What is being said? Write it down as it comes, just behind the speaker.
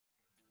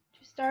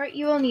start,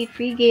 you will need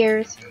 3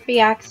 gears, 3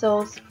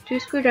 axles, 2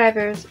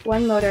 screwdrivers,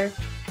 1 motor,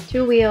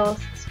 2 wheels,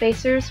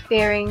 spacers,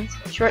 bearings,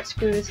 short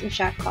screws, and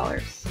shaft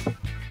collars.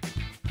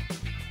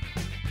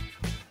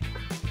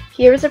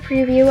 Here is a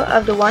preview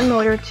of the 1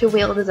 motor 2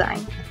 wheel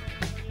design.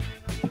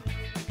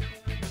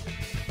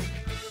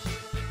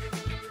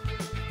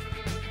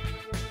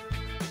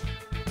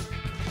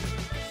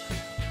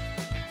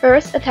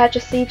 First, attach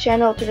a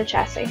C-channel to the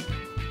chassis.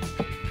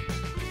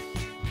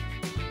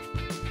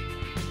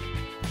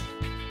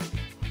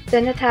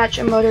 Then attach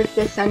a motor to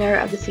the center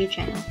of the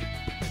C-channel.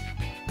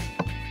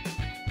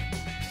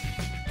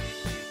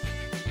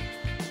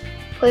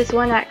 Place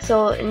 1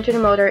 axle into the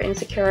motor and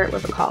secure it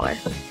with a collar.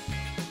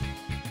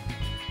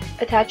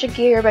 Attach a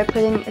gear by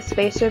putting a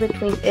spacer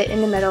between it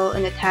and the middle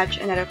and attach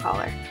another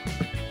collar.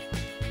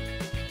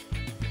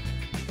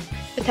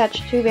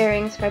 Attach 2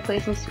 bearings by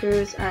placing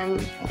screws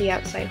on the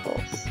outside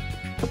holes.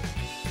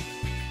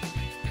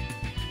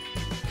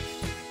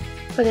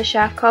 Put a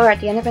shaft collar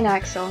at the end of an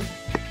axle.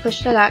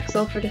 Push that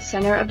axle for the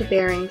center of the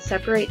bearing,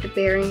 separate the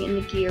bearing and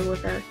the gear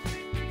with a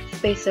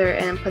spacer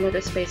and put another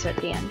spacer at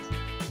the end.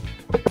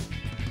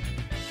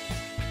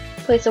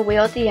 Place a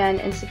wheel at the end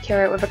and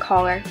secure it with a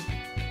collar,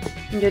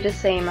 and do the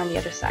same on the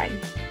other side.